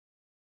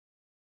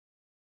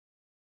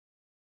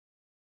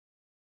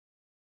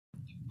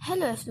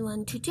Hello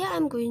everyone, today I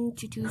am going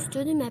to do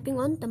story mapping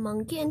on the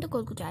monkey and the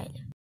crocodile.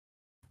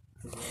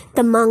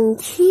 The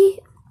monkey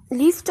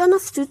lived on a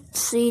fruit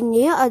tree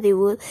near a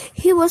river.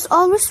 He was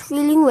always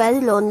feeling very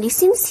lonely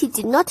since he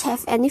did not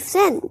have any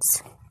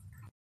friends.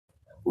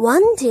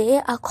 One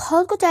day a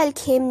crocodile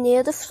came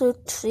near the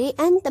fruit tree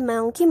and the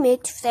monkey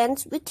made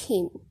friends with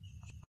him.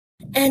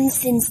 And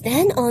since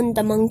then on,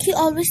 the monkey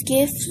always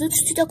gave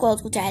fruits to the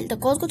crocodile. The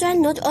crocodile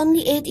not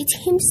only ate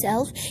it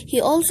himself,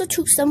 he also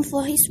took some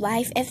for his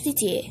wife every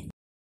day.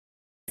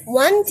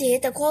 One day,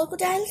 the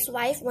crocodile's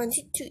wife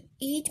wanted to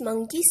eat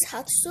monkey's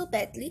heart so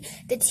badly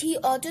that he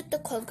ordered the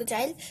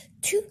crocodile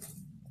to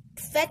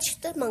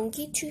fetch the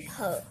monkey to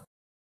her.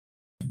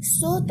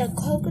 So the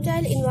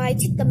crocodile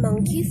invited the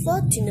monkey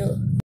for dinner,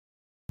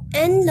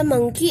 and the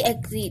monkey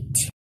agreed.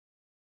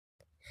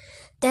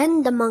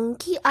 Then the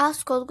monkey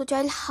asked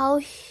crocodile how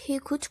he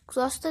could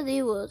cross the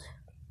river.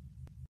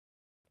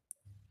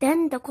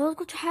 Then the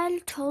crocodile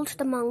told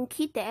the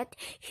monkey that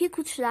he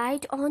could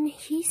ride on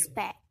his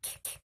back.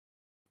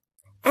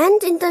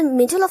 And in the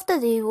middle of the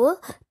river,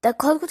 the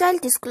crocodile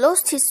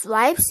disclosed his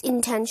wife's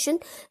intention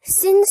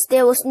since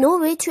there was no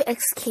way to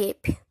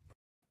escape.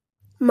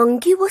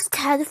 Monkey was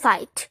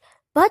terrified,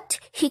 but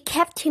he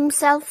kept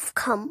himself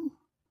calm.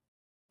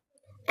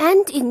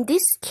 And in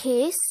this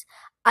case,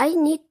 I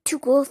need to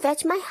go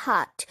fetch my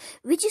heart,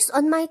 which is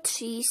on my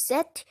tree,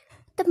 said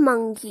the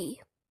monkey.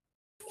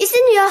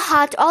 Isn't your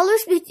heart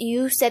always with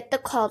you, said the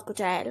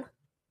crocodile.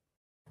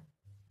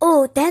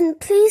 Oh, then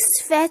please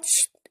fetch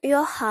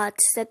your heart,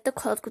 said the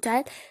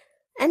crocodile,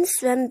 and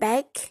swam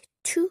back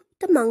to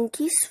the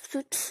monkey's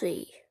fruit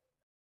tree.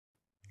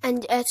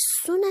 And as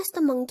soon as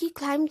the monkey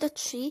climbed the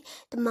tree,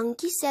 the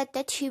monkey said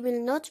that he will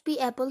not be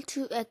able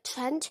to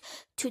attend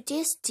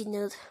today's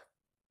dinner.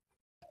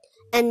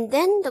 And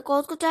then the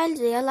crocodile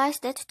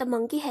realized that the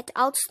monkey had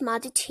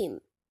outsmarted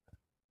him.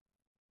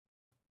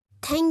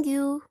 Thank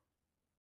you.